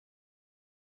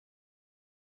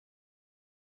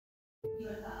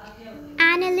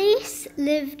Annalise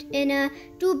lived in a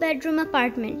two-bedroom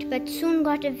apartment but soon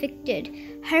got evicted.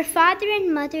 Her father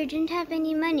and mother didn't have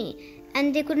any money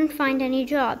and they couldn't find any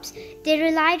jobs. They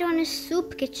relied on a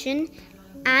soup kitchen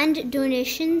and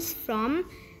donations from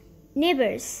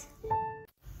neighbors.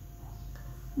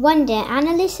 One day,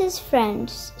 Annalise's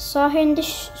friends saw her in the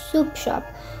soup shop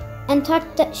and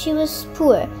thought that she was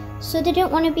poor, so they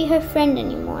didn't want to be her friend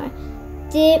anymore.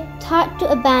 They thought to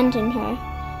abandon her.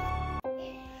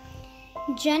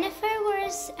 Jennifer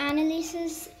was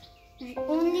Annalise's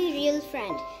only real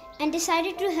friend and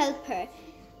decided to help her.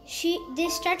 They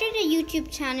started a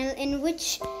YouTube channel in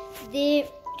which they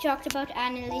talked about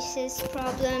Annalise's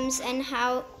problems and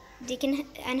how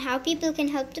people can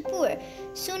help the poor.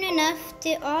 Soon enough,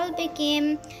 they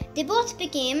both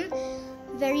became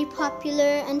very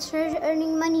popular and started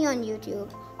earning money on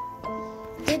YouTube.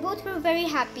 They both were very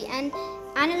happy, and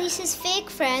Annalise's fake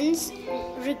friends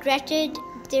regretted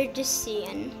their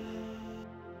decision.